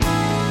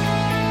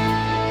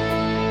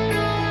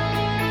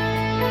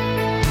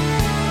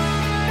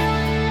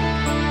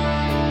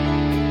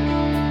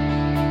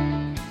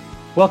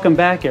Welcome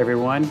back,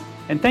 everyone,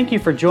 and thank you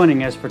for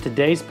joining us for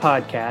today's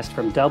podcast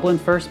from Dublin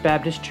First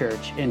Baptist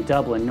Church in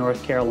Dublin,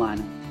 North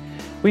Carolina.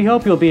 We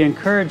hope you'll be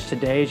encouraged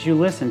today as you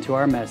listen to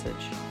our message.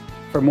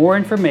 For more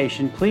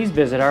information, please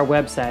visit our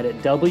website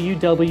at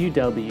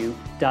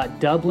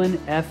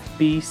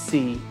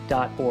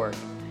www.dublinfbc.org.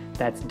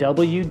 That's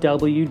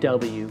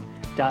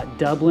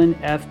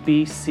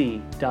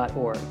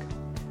www.dublinfbc.org.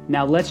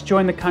 Now let's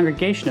join the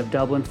congregation of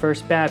Dublin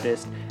First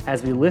Baptist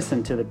as we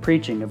listen to the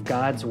preaching of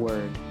God's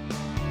Word.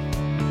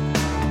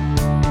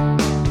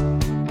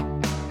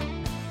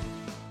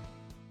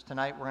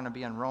 Tonight we're going to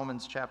be in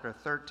Romans chapter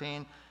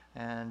 13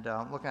 and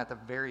looking at the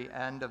very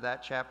end of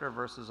that chapter,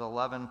 verses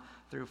 11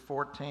 through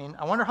 14.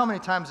 I wonder how many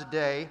times a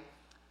day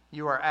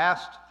you are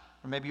asked,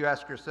 or maybe you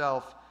ask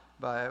yourself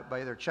by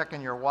either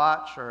checking your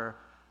watch, or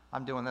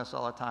I'm doing this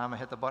all the time. I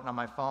hit the button on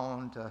my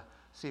phone to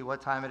see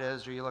what time it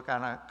is, or you look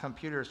on a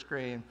computer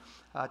screen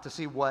to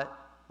see what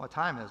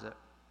time is it.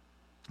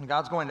 And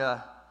God's going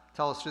to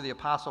tell us through the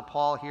Apostle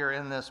Paul here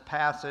in this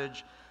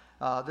passage.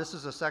 This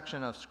is a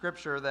section of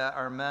Scripture that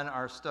our men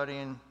are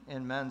studying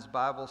in men's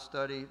Bible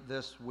study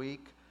this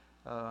week.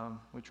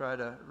 We try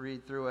to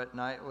read through it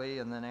nightly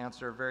and then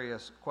answer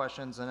various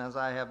questions. And as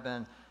I have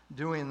been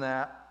doing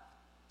that,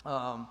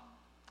 I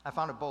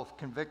found it both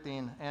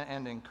convicting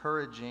and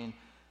encouraging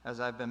as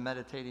I've been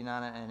meditating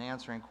on it and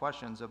answering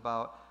questions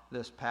about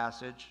this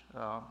passage.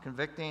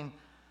 Convicting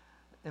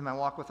in my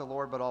walk with the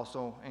Lord, but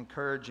also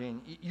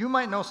encouraging. You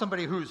might know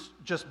somebody who's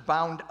just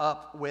bound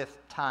up with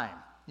time.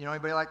 You know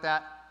anybody like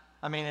that?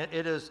 I mean,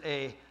 it is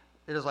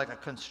like a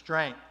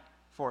constraint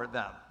for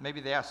them.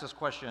 Maybe they ask this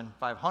question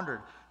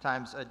 500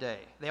 times a day.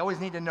 They always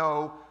need to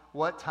know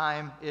what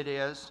time it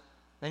is.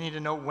 They need to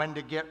know when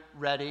to get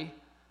ready,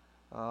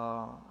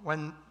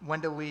 when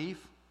to leave,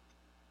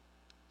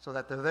 so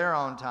that they're there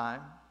on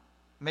time.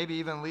 Maybe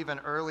even leaving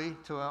early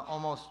to an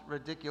almost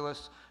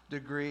ridiculous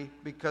degree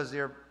because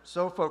they're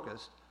so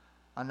focused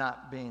on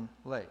not being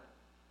late.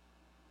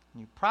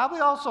 You probably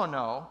also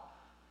know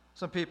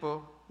some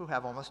people who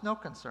have almost no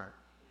concern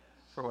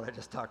for what I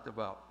just talked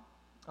about.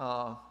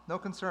 No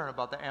concern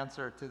about the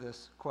answer to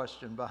this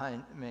question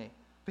behind me.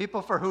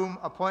 People for whom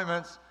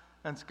appointments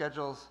and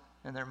schedules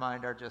in their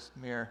mind are just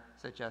mere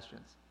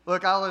suggestions.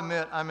 Look, I'll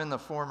admit I'm in the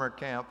former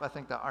camp. I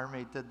think the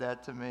Army did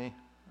that to me.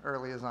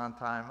 Early is on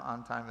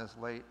time is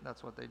late.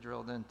 That's what they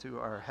drilled into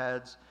our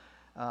heads.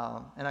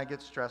 And I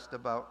get stressed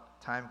about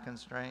time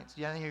constraints.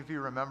 Do any of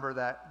you remember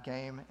that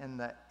game in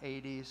the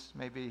 80s?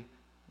 Maybe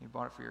you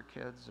bought it for your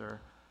kids or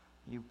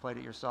you played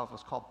it yourself. It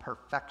was called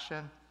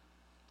Perfection.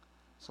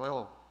 It's a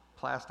little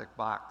plastic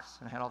box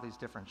and it had all these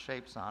different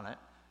shapes on it.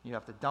 You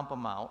have to dump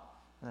them out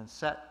and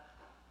then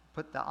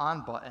put the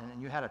on button,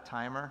 and you had a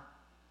timer,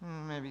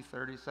 maybe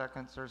 30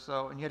 seconds or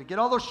so, and you had to get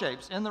all those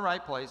shapes in the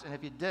right place, and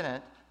if you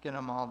didn't get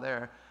them all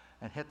there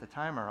and hit the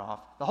timer off,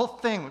 the whole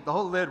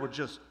lid would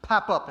just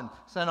pop up and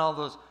send all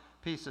those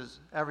pieces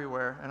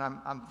everywhere, and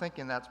I'm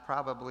thinking that's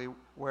probably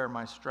where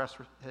my stress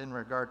in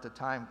regard to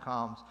time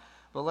comes.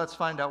 But let's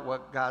find out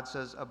what God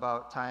says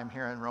about time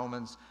here in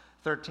Romans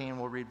 13.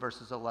 We'll read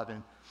verses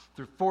 11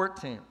 through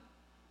 14.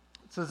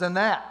 It says, "In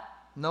that,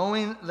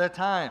 knowing the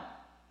time,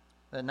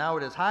 that now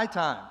it is high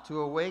time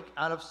to awake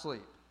out of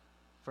sleep,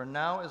 for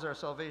now is our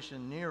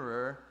salvation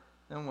nearer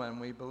than when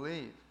we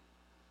believe.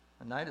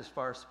 The night is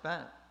far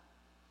spent,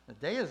 the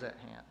day is at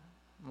hand.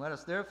 Let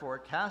us therefore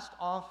cast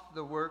off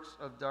the works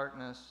of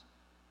darkness,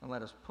 and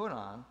let us put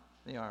on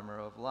the armor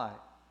of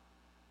light.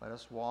 Let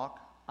us walk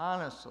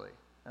honestly,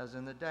 as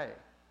in the day,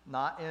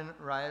 not in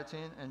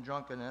rioting and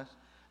drunkenness,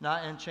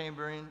 not in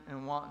chambering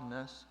and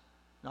wantonness,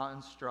 not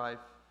in strife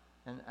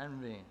and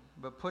envying.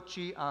 But put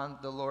ye on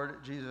the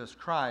Lord Jesus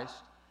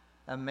Christ,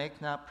 and make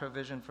not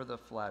provision for the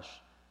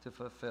flesh to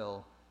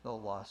fulfill the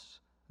lusts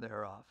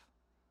thereof."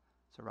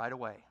 So right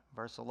away,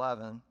 verse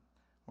 11,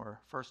 we're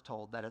first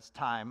told that it's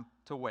time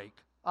to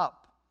wake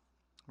up.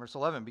 Verse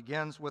 11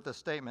 begins with a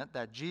statement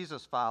that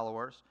Jesus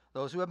followers,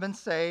 those who have been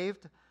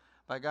saved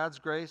by God's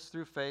grace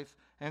through faith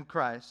in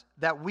Christ,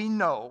 that we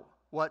know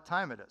what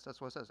time it is. That's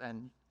what it says.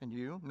 And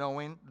you,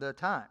 knowing the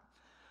time.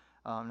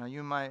 Now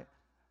you might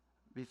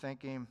be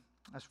thinking,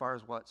 as far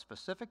as what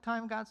specific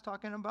time God's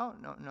talking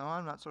about? No,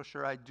 I'm not so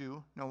sure I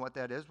do know what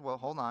that is. Well,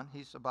 hold on.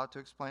 He's about to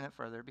explain it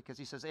further, because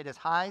he says it is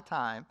high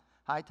time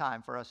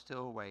for us to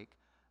awake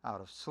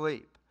out of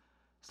sleep.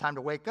 It's time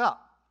to wake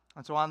up.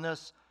 And so on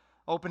this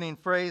opening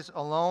phrase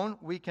alone,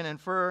 we can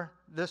infer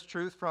this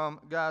truth from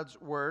God's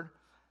word,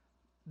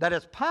 that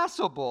it's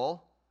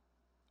possible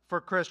for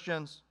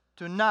Christians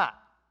to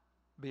not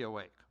be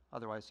awake.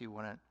 Otherwise, he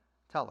wouldn't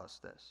tell us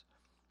this.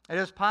 It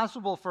is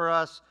possible for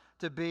us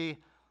to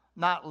be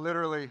not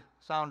literally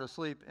sound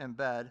asleep in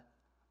bed,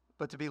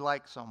 but to be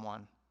like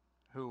someone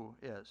who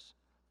is.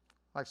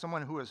 Like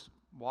someone who is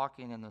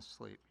walking in their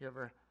sleep. You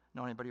ever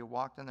know anybody who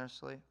walked in their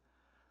sleep?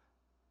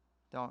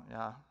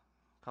 A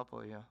couple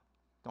of you.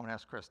 Don't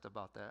ask Krista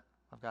about that.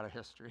 I've got a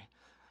history.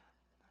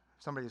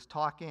 Somebody's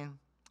talking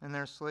in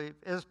their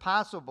sleep. It is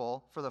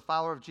possible for the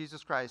follower of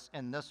Jesus Christ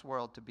in this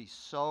world to be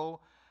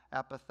so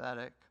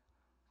apathetic,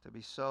 to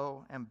be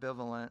so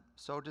ambivalent,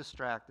 so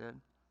distracted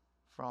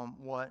from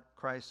what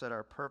Christ said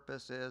our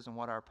purpose is and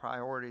what our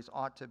priorities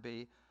ought to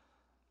be,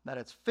 that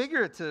it's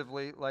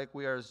figuratively like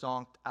we are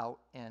zonked out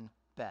in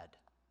bed.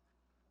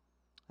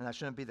 And that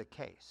shouldn't be the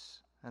case.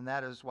 And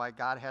that is why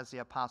God has the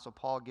Apostle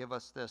Paul give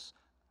us this.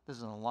 This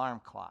is an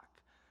alarm clock.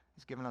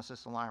 He's given us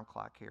this alarm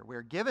clock here.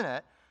 We're given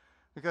it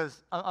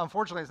because,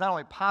 unfortunately, it's not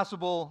only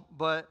possible,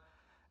 but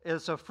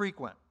it's a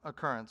frequent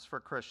occurrence for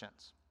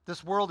Christians.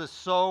 This world is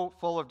so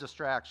full of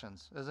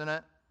distractions, isn't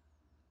it?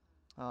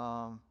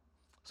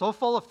 So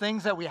full of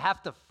things that we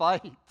have to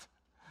fight.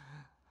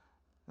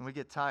 And we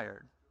get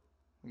tired.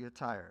 We get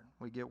tired.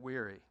 We get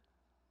weary.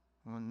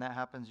 And when that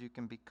happens, you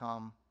can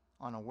become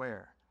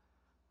unaware.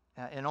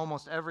 In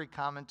almost every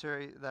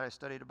commentary that I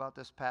studied about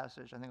this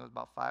passage, I think it was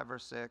about 5 or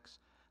 6,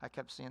 I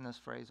kept seeing this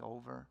phrase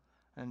over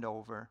and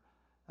over.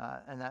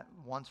 And that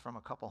once from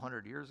a couple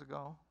hundred years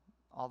ago,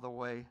 all the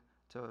way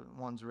to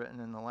ones written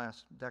in the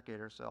last decade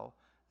or so.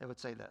 It would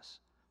say this: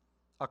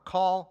 a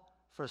call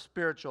for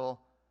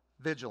spiritual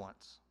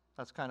vigilance.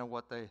 That's kind of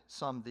what they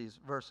summed these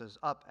verses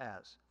up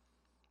as.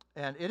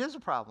 And it is a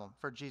problem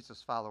for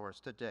Jesus followers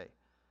today.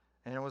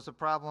 And it was a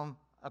problem,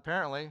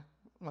 apparently,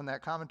 when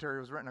that commentary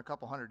was written a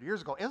couple hundred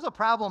years ago. It was a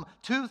problem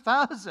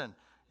 2,000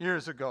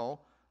 years ago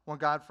when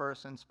God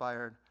first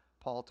inspired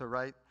Paul to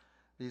write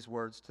these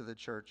words to the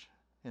church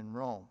in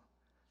Rome.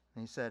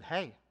 And he said,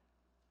 hey,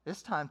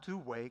 it's time to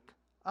wake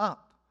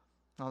up.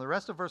 Now, the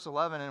rest of verse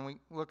 11, and we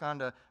look on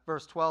to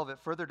verse 12, it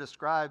further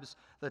describes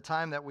the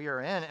time that we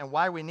are in and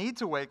why we need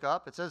to wake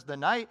up. It says, the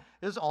night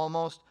is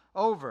almost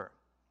over,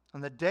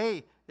 and the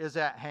day is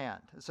at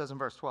hand. It says in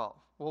verse 12.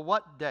 Well,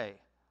 what day?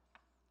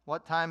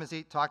 What time is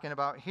he talking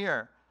about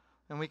here?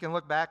 And we can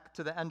look back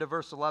to the end of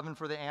verse 11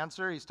 for the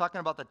answer. He's talking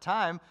about the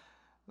time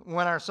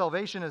when our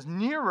salvation is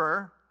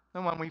nearer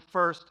than when we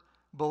first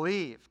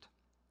believed.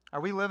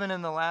 Are we living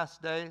in the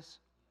last days?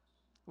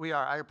 We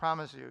are, I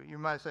promise you. You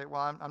might say,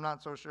 well, I'm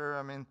not so sure.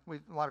 I mean,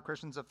 a lot of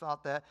Christians have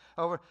thought that.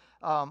 Well,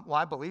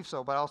 I believe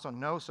so, but I also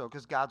know so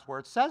because God's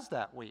word says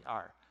that we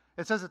are.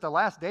 It says that the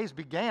last days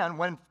began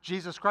when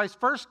Jesus Christ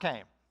first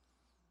came.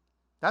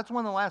 That's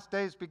when the last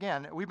days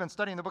began. We've been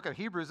studying the book of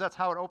Hebrews. That's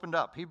how it opened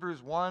up.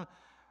 Hebrews 1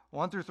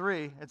 through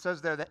 3, it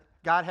says there that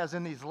God has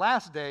in these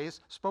last days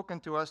spoken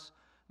to us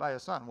by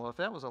His Son. Well, if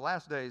that was the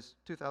last days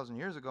 2,000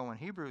 years ago when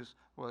Hebrews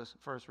was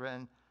first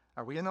written,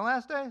 are we in the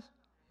last days?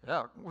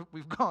 Yeah,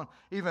 we've gone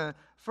even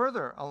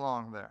further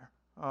along there.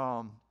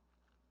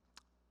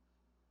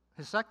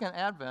 His second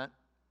advent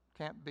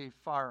can't be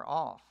far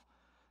off.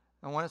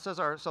 And when it says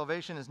our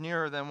salvation is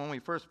nearer than when we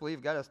first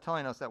believed, God is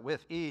telling us that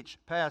with each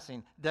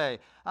passing day,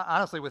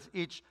 honestly, with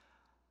each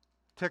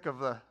tick of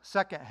the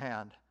second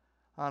hand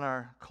on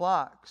our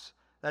clocks,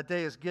 that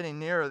day is getting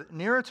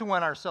nearer to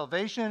when our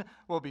salvation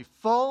will be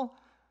full,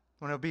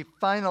 when it will be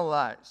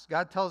finalized.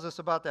 God tells us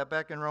about that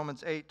back in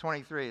Romans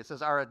 8:23. It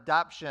says our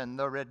adoption,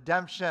 the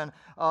redemption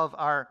of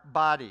our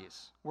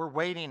bodies. We're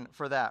waiting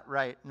for that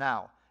right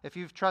now. If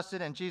you've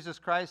trusted in Jesus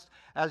Christ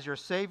as your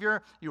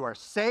Savior, you are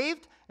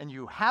saved, and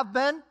you have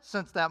been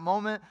since that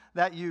moment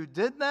that you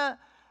did that.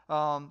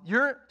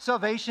 Your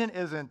salvation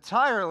is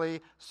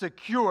entirely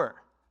secure.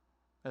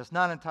 It's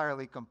not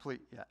entirely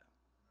complete yet.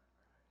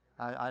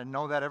 I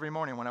know that every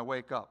morning when I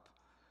wake up,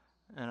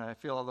 and I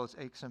feel all those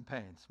aches and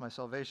pains. My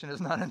salvation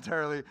is not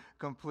entirely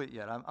complete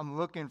yet. I'm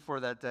looking for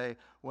that day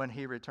when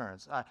He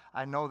returns.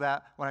 I know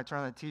that when I turn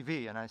on the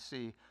TV and I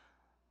see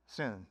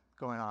sin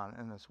going on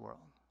in this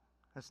world.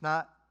 It's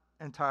not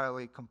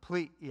entirely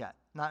complete yet.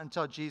 Not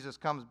until Jesus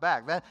comes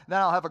back. Then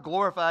I'll have a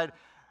glorified,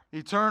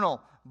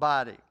 eternal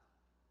body.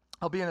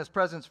 I'll be in His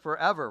presence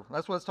forever.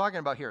 That's what it's talking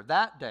about here.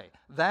 That day,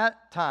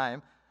 that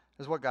time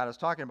is what God is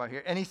talking about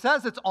here. And He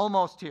says it's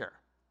almost here.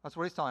 That's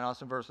what He's telling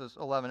us in verses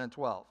 11 and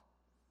 12.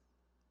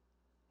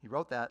 He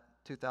wrote that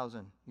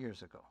 2,000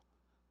 years ago.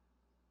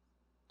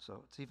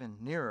 So it's even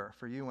nearer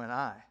for you and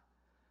I.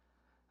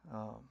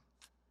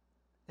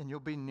 And you'll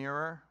be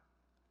nearer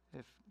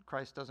if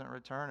Christ doesn't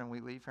return and we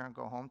leave here and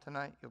go home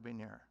tonight, you'll be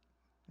nearer.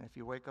 And if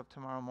you wake up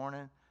tomorrow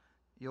morning,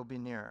 you'll be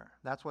nearer.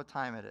 That's what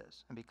time it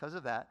is. And because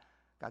of that,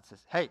 God says,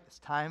 hey, it's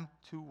time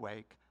to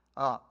wake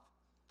up.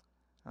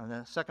 And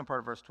the second part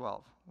of verse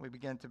 12, we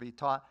begin to be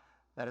taught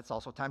that it's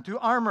also time to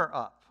armor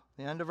up.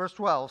 The end of verse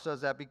 12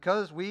 says that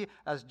because we,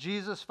 as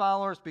Jesus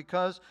followers,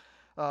 because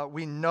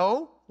we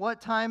know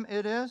what time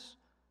it is,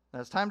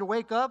 that it's time to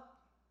wake up,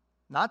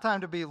 not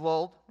time to be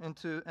lulled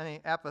into any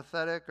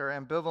apathetic or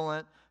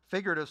ambivalent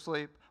figurative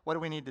sleep. What do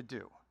we need to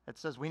do? It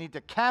says we need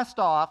to cast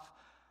off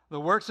the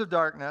works of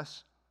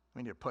darkness.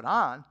 We need to put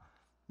on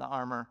the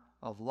armor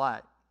of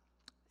light.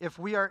 If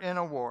we are in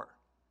a war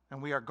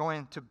and we are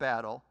going to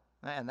battle,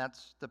 and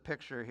that's the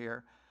picture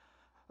here,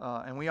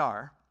 and we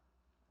are,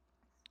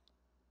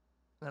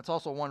 that's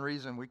also one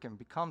reason we can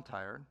become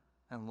tired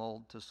and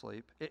lulled to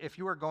sleep. If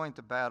you are going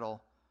to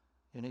battle,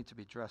 you need to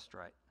be dressed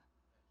right.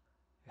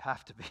 You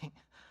have to be.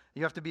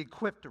 You have to be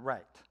equipped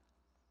right.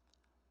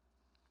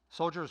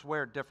 Soldiers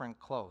wear different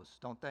clothes,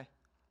 don't they?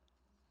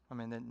 I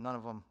mean, none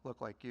of them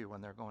look like you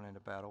when they're going into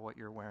battle, what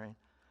you're wearing.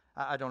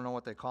 I don't know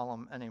what they call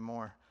them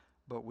anymore,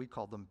 but we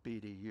called them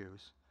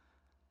BDUs,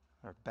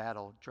 or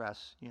battle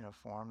dress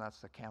uniform. That's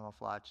the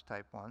camouflage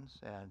type ones.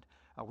 And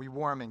we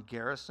wore them in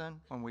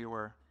garrison when we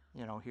were,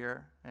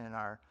 here in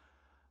our,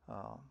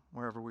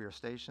 wherever we were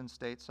stationed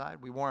stateside.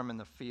 We wore them in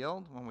the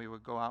field when we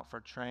would go out for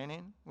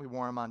training. We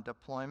wore them on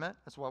deployment.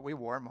 That's what we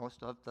wore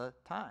most of the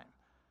time.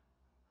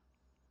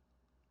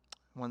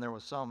 When there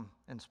was some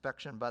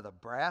inspection by the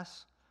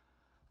brass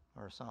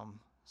or some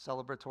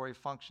celebratory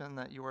function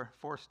that you were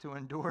forced to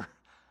endure,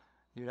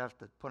 you'd have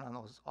to put on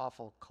those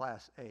awful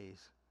Class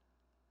A's.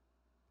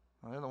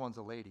 Well, they're the ones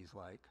the ladies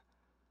like,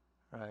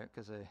 right?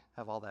 Because they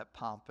have all that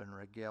pomp and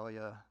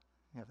regalia.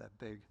 You have that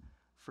big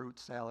fruit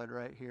salad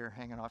right here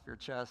hanging off your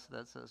chest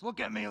that says, "Look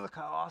at me, look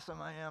how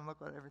awesome I am,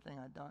 look at everything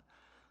I've done."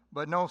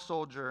 But no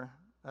soldier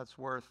that's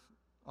worth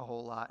a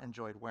whole lot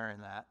enjoyed wearing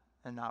that,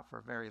 and not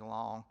for very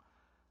long.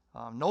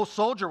 No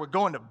soldier would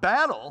go into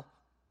battle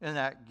in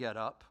that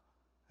get-up.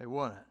 They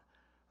wouldn't.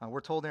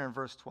 We're told there in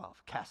verse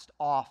 12, cast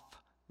off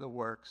the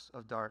works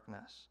of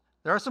darkness.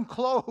 There are some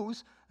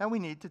clothes that we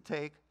need to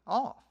take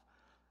off.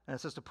 And it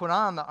says to put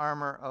on the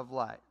armor of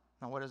light.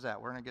 Now, what is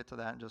that? We're going to get to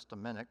that in just a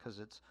minute because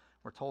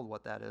we're told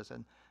what that is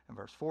in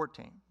verse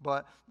 14.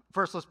 But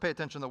first, let's pay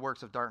attention to the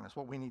works of darkness,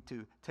 what we need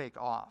to take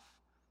off.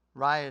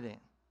 Rioting,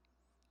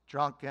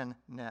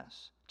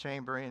 drunkenness,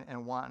 chambering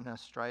and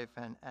wantonness, strife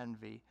and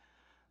envy.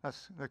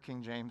 That's the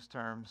King James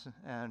terms.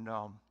 And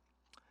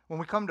when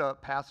we come to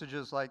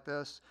passages like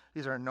this,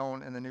 these are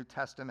known in the New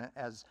Testament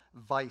as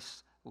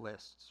vice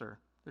lists, or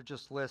they're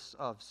just lists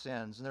of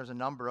sins, and there's a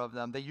number of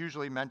them. They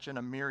usually mention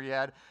a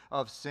myriad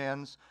of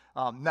sins,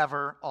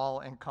 never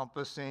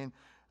all-encompassing.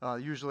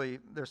 Usually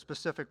there's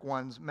specific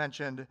ones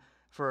mentioned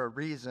for a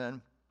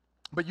reason,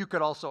 but you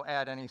could also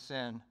add any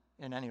sin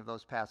in any of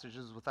those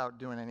passages without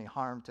doing any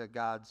harm to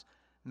God's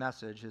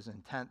message, his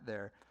intent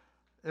there.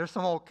 There's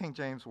some old King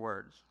James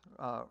words,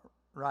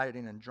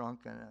 rioting and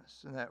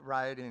drunkenness, and that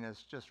rioting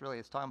is just really,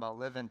 it's talking about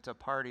living to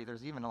party.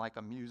 There's even like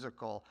a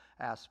musical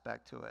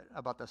aspect to it,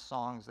 about the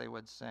songs they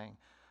would sing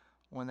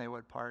when they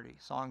would party,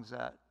 songs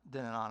that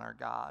didn't honor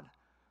God,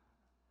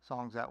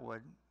 songs that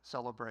would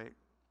celebrate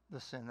the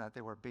sin that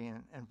they were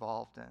being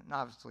involved in. And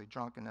obviously,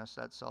 drunkenness,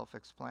 that's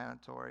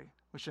self-explanatory.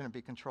 We shouldn't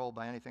be controlled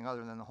by anything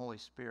other than the Holy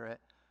Spirit.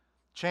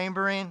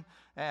 Chambering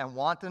and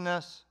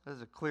wantonness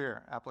is a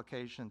clear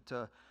application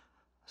to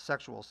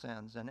sexual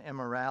sins and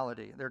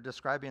immorality. They're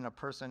describing a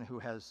person who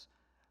has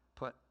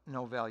put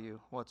no value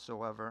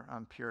whatsoever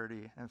on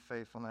purity and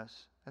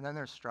faithfulness. And then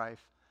there's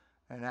strife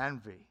and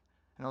envy.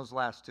 And those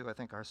last two, I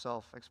think, are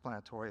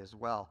self-explanatory as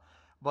well.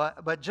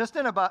 But just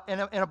in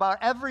about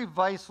every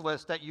vice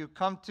list that you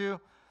come to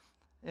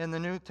in the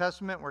New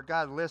Testament where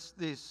God lists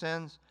these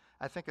sins,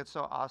 I think it's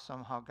so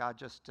awesome how God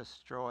just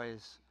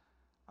destroys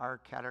our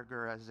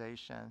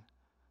categorization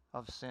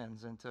of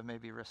sins into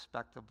maybe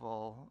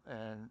respectable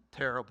and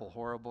terrible,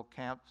 horrible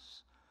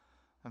camps.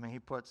 I mean, he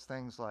puts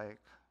things like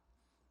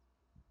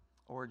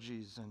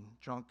orgies and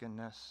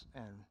drunkenness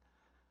and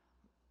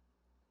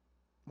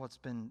what's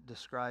been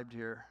described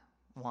here,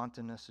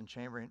 wantonness and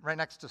chambering, right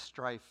next to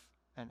strife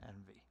and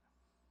envy.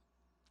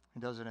 He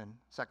does it in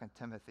 2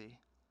 Timothy.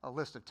 A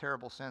list of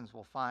terrible sins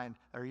we'll find,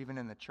 or even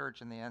in the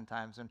church in the end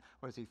times. And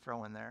what does he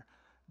throw in there?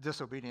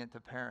 Disobedient to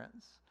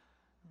parents.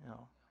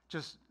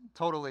 Just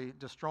totally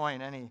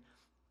destroying any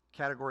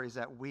categories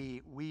that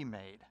we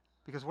made.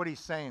 Because what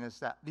he's saying is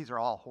that these are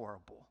all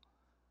horrible.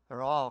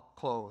 They're all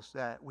clothes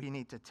that we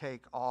need to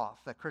take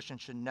off, that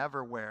Christians should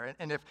never wear.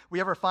 And if we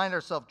ever find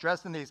ourselves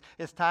dressed in these,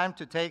 it's time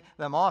to take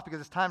them off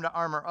because it's time to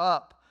armor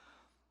up.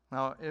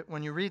 Now,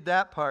 when you read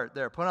that part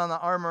there, put on the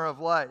armor of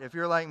light. If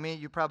you're like me,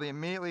 you probably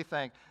immediately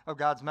think of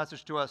God's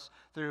message to us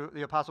through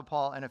the Apostle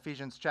Paul in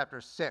Ephesians chapter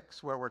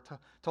 6, where we're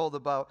told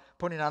about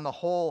putting on the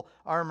whole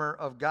armor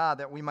of God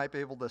that we might be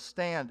able to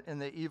stand in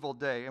the evil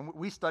day. And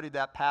we studied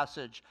that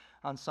passage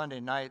on Sunday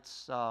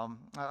nights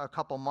a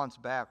couple months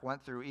back,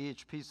 went through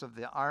each piece of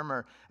the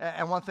armor.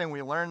 And one thing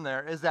we learned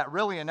there is that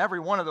really in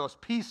every one of those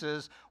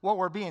pieces, what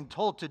we're being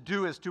told to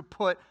do is to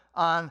put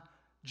on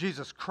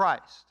Jesus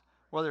Christ.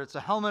 Whether it's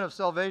the helmet of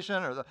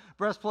salvation or the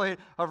breastplate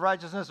of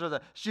righteousness or the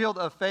shield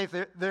of faith,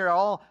 they're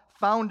all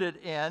founded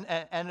in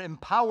and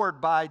empowered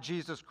by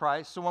Jesus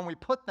Christ. So when we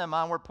put them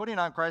on, we're putting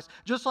on Christ,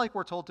 just like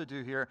we're told to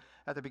do here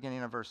at the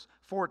beginning of verse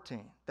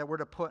 14, that we're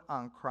to put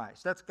on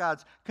Christ. That's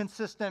God's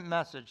consistent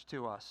message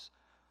to us,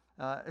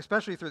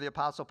 especially through the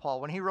Apostle Paul.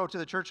 When he wrote to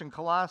the church in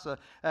Colossae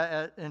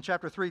in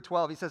chapter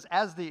 3:12, he says,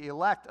 as the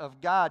elect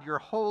of God, you're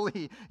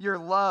holy, you're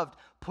loved,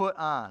 put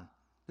on.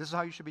 This is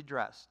how you should be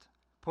dressed.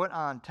 Put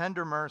on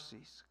tender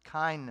mercies,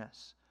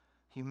 kindness,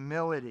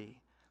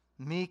 humility,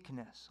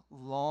 meekness,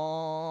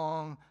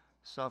 long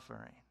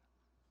suffering.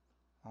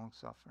 Long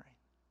suffering.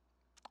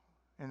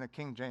 In the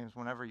King James,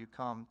 whenever you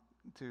come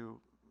to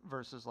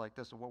verses like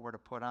this of what we're to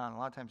put on, a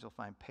lot of times you'll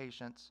find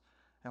patience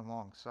and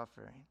long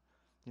suffering.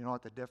 You know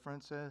what the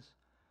difference is?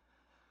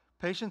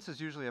 Patience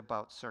is usually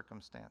about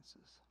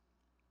circumstances,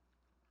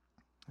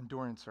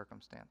 enduring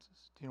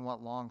circumstances. Do you know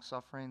what long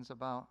suffering is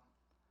about?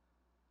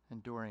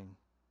 Enduring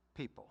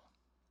people.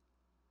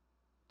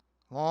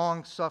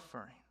 Long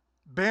suffering,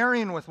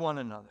 bearing with one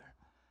another,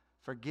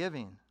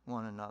 forgiving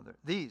one another.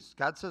 These,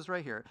 God says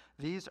right here,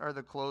 these are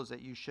the clothes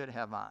that you should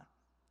have on.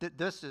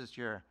 This is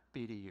your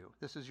BDU.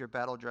 This is your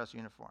battle dress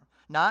uniform.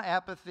 Not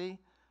apathy,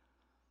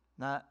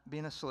 not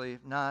being a slave,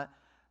 not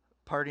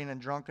partying and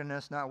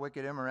drunkenness, not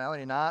wicked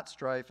immorality, not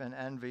strife and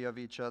envy of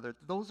each other.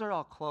 Those are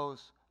all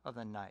clothes of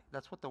the night.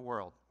 That's what the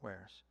world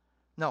wears.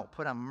 No,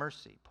 put on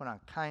mercy, put on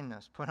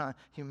kindness, put on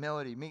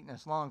humility,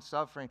 meekness,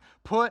 long-suffering.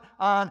 Put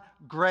on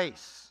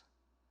grace,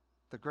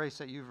 the grace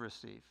that you've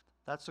received.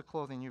 That's the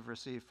clothing you've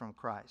received from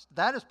Christ.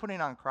 That is putting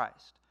on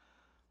Christ.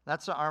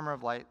 That's the armor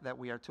of light that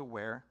we are to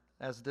wear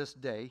as this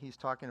day he's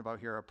talking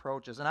about here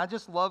approaches. And I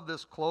just love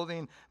this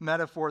clothing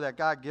metaphor that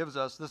God gives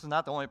us. This is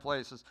not the only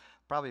place. It's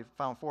probably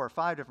found 4 or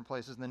 5 different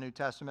places in the New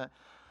Testament.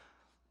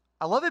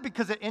 I love it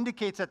because it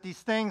indicates that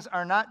these things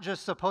are not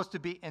just supposed to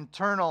be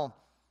internal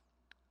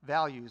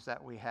values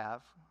that we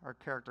have, or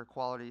character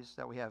qualities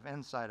that we have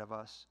inside of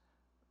us.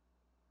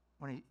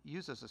 When he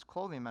uses this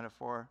clothing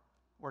metaphor,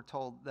 we're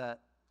told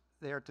that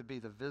they are to be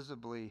the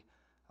visibly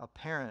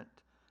apparent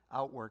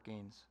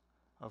outworkings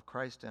of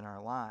Christ in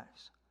our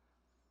lives.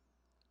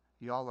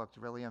 You all looked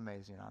really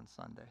amazing on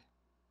Sunday.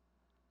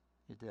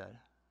 You did.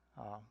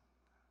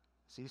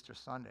 It's Easter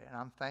Sunday, and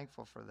I'm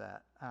thankful for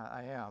that.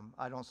 I am.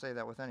 I don't say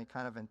that with any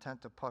kind of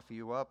intent to puff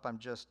you up.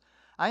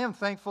 I am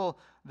thankful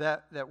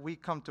that we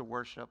come to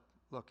worship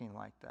looking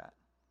like that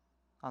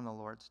on the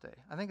Lord's Day.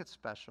 I think it's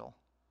special.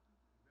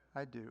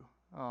 I do.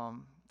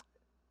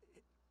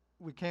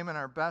 We came in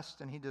our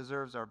best, and he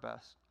deserves our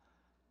best.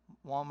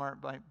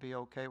 Walmart might be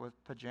okay with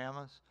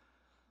pajamas.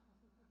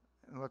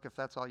 And look, if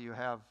that's all you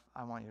have,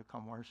 I want you to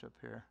come worship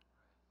here.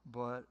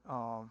 But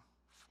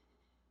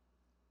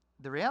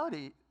the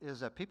reality is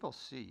that people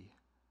see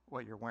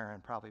what you're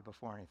wearing probably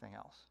before anything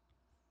else.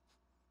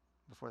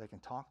 Before they can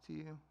talk to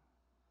you,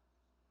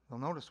 they'll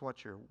notice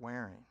what you're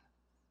wearing.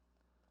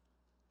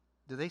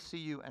 Do they see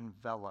you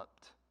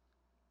enveloped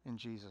in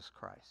Jesus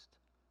Christ?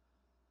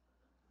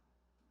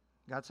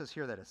 God says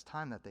here that it's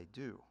time that they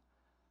do.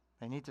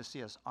 They need to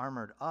see us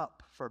armored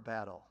up for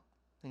battle.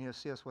 They need to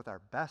see us with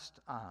our best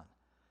on,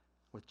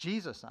 with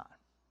Jesus on.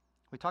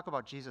 We talk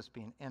about Jesus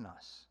being in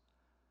us,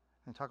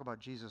 and talk about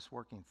Jesus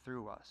working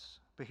through us.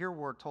 But here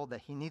we're told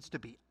that he needs to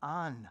be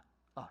on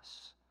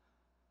us.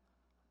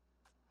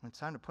 And it's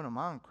time to put him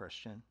on,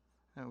 Christian.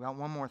 And we got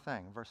one more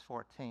thing, verse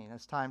 14.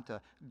 It's time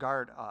to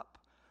guard up.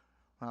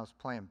 When I was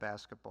playing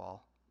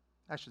basketball,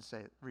 I should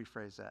say,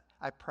 rephrase that.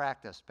 I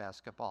practiced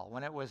basketball.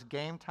 When it was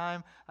game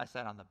time, I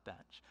sat on the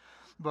bench.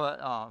 But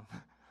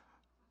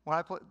when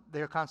I played,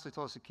 they constantly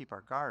told us to keep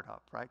our guard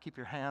up, right? Keep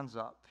your hands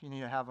up. You need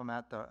to have them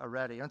at the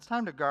ready. And it's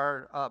time to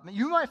guard up.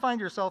 You might find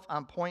yourself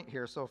on point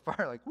here so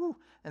far, like, woo,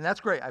 and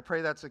that's great. I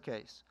pray that's the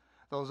case.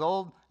 Those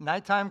old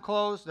nighttime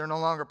clothes, they're no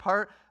longer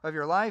part of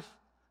your life.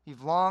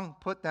 You've long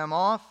put them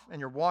off, and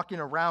you're walking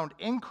around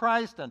in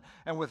Christ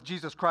and with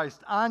Jesus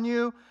Christ on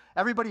you.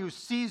 Everybody who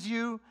sees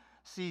you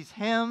sees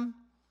him.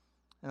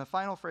 And the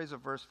final phrase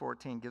of verse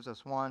 14 gives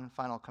us one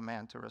final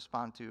command to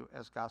respond to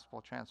as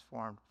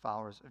gospel-transformed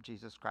followers of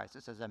Jesus Christ.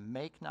 It says, and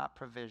make not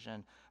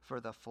provision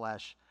for the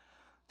flesh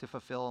to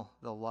fulfill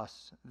the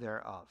lusts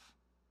thereof.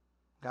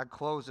 God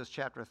closes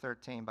chapter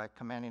 13 by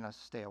commanding us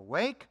to stay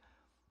awake,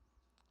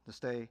 to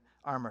stay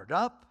armored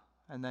up,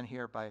 and then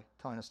here by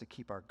telling us to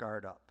keep our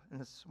guard up.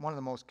 And it's one of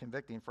the most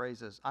convicting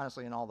phrases,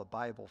 honestly, in all the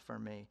Bible for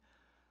me.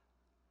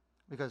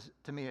 Because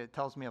to me, it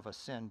tells me of a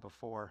sin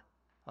before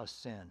a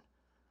sin.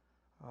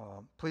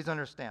 Please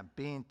understand,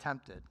 being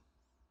tempted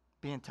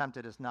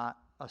is not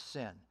a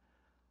sin.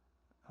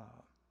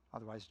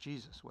 Otherwise,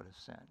 Jesus would have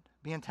sinned.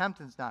 Being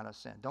tempted is not a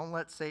sin. Don't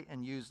let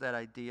Satan use that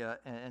idea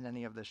and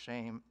any of the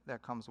shame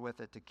that comes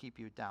with it to keep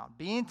you down.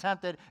 Being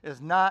tempted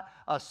is not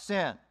a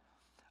sin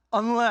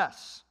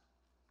unless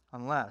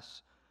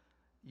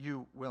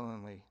you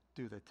willingly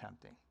do the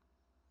tempting.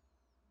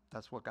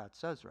 That's what God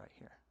says right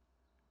here.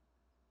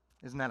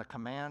 Isn't that a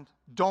command?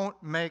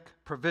 Don't make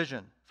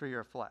provision for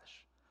your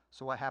flesh.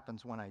 So what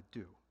happens when I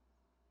do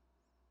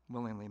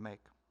willingly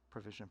make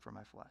provision for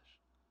my flesh?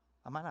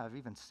 I might not have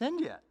even sinned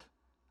yet.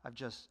 I've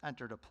just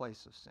entered a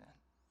place of sin.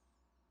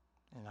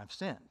 And I've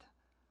sinned.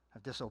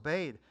 I've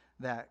disobeyed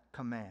that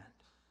command.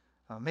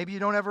 Maybe you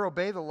don't ever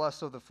obey the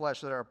lusts of the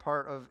flesh that are a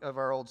part of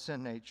our old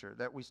sin nature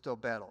that we still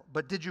battle.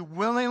 But did you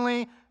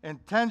willingly,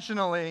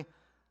 intentionally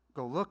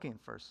go looking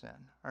for sin?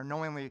 Or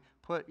knowingly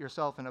put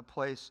yourself in a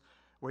place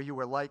where you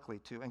were likely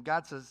to? And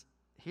God says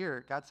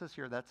here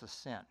that's a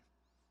sin.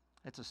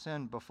 It's a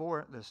sin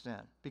before the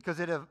sin.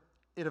 Because it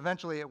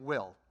eventually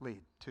will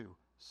lead to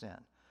sin.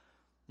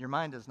 Your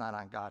mind is not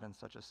on God in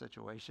such a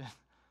situation.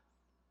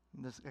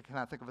 I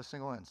cannot think of a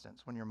single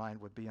instance when your mind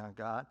would be on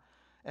God.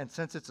 And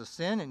since it's a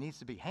sin, it needs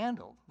to be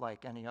handled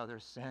like any other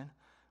sin.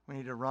 We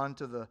need to run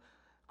to the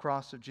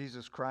cross of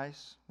Jesus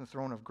Christ, the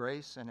throne of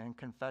grace, and in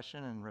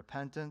confession and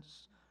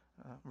repentance,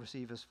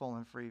 receive his full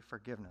and free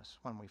forgiveness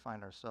when we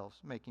find ourselves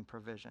making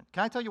provision.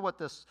 Can I tell you what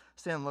this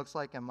sin looks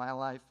like in my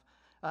life?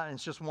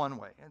 It's just one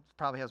way. It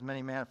probably has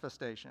many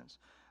manifestations.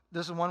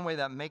 This is one way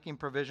that making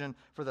provision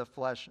for the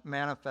flesh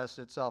manifests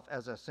itself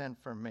as a sin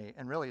for me.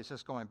 And really, it's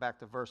just going back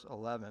to verse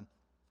 11.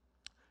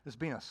 is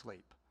being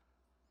asleep.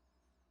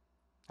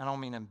 I don't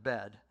mean in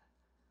bed,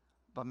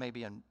 but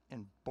maybe in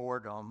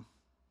boredom.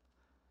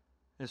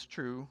 It's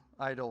true,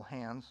 idle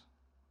hands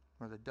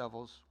or the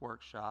devil's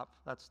workshop.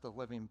 That's the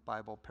Living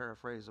Bible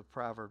paraphrase of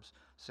Proverbs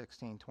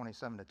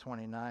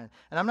 16:27-29.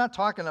 And I'm not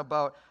talking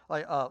about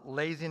like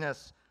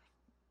laziness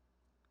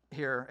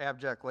here,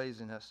 abject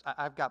laziness.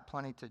 I've got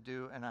plenty to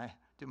do, and I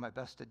do my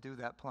best to do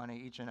that plenty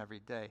each and every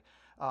day.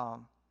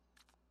 I'm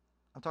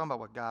talking about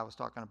what God was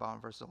talking about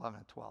in verses 11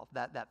 and 12,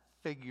 that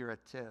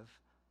figurative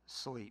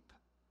sleep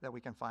that we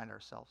can find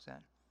ourselves in.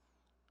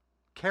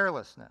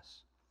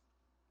 Carelessness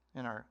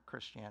in our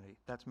Christianity,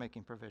 that's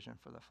making provision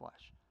for the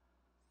flesh.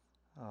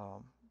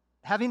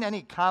 Having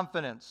any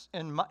confidence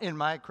in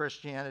my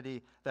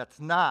Christianity that's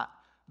not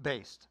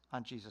based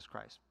on Jesus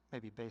Christ,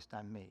 maybe based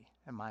on me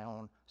and my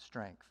own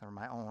strength or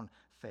my own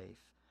faith.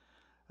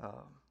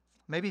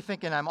 Maybe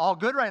thinking I'm all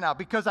good right now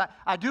because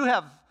I do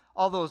have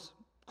all those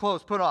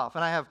clothes put off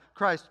and I have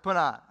Christ put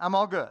on. I'm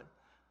all good.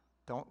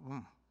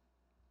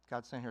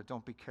 God's saying here,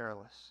 don't be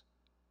careless.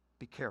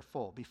 Be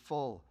careful. Be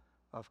full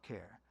of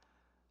care.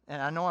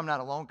 And I know I'm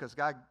not alone because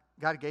God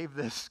gave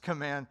this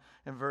command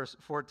in verse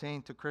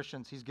 14 to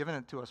Christians. He's given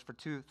it to us for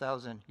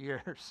 2,000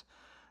 years.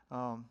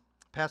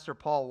 Pastor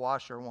Paul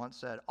Washer once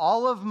said,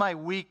 all of my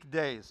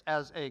weekdays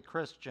as a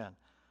Christian,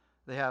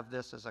 they have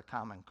this as a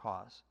common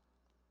cause.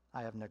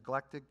 I have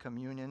neglected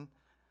communion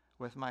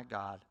with my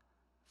God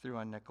through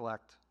a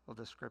neglect of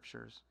the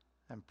Scriptures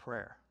and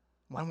prayer.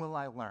 When will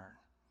I learn?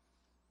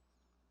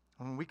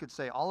 And we could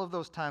say all of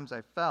those times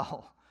I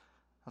fell,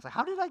 I was like,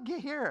 how did I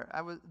get here?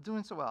 I was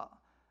doing so well.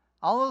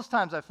 All those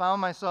times I found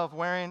myself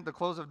wearing the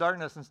clothes of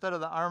darkness instead of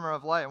the armor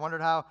of light. I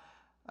wondered how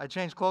I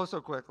changed clothes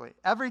so quickly.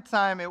 Every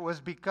time it was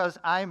because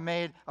I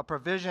made a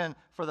provision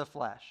for the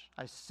flesh.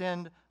 I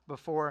sinned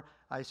before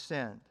I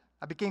sinned.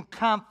 I became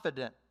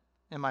confident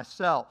in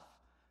myself.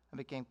 I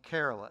became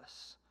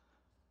careless.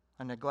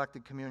 I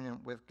neglected communion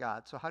with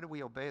God. So how do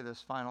we obey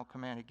this final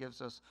command he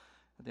gives us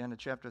at the end of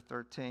chapter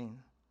 13?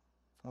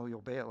 Well, we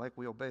obey it like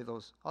we obey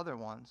those other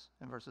ones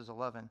in verses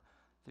 11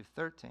 through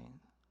 13.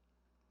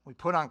 We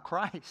put on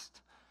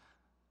Christ.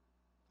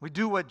 We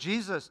do what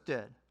Jesus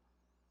did.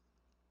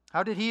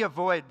 How did he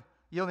avoid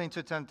yielding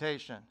to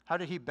temptation? How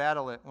did he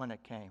battle it when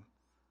it came?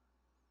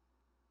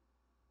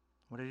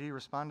 What did he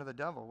respond to the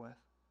devil with?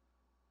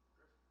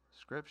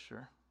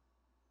 Scripture.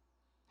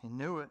 He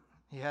knew it.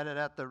 He had it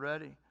at the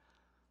ready.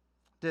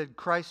 Did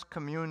Christ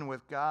commune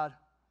with God,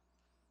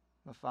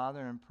 the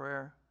Father, in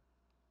prayer?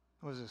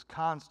 It was his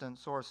constant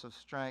source of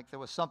strength. It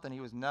was something he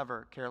was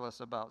never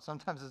careless about.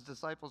 Sometimes his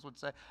disciples would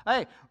say,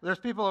 hey, there's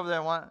people over there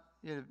that want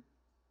you to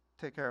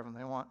take care of them.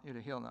 They want you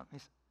to heal them. He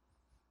said,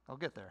 I'll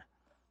get there.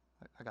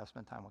 I got to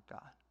spend time with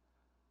God.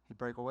 He'd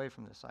break away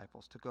from the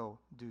disciples to go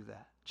do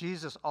that.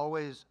 Jesus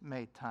always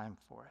made time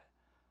for it.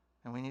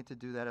 And we need to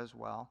do that as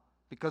well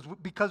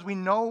because we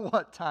know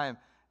what time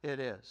it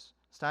is.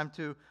 It's time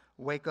to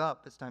wake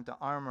up. It's time to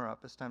armor up.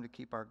 It's time to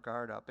keep our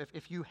guard up.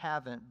 If you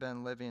haven't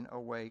been living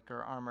awake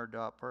or armored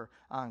up or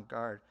on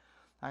guard,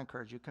 I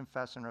encourage you,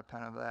 confess and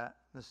repent of that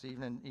this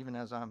evening, even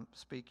as I'm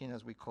speaking,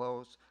 as we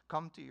close.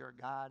 Come to your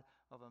God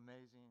of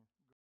amazing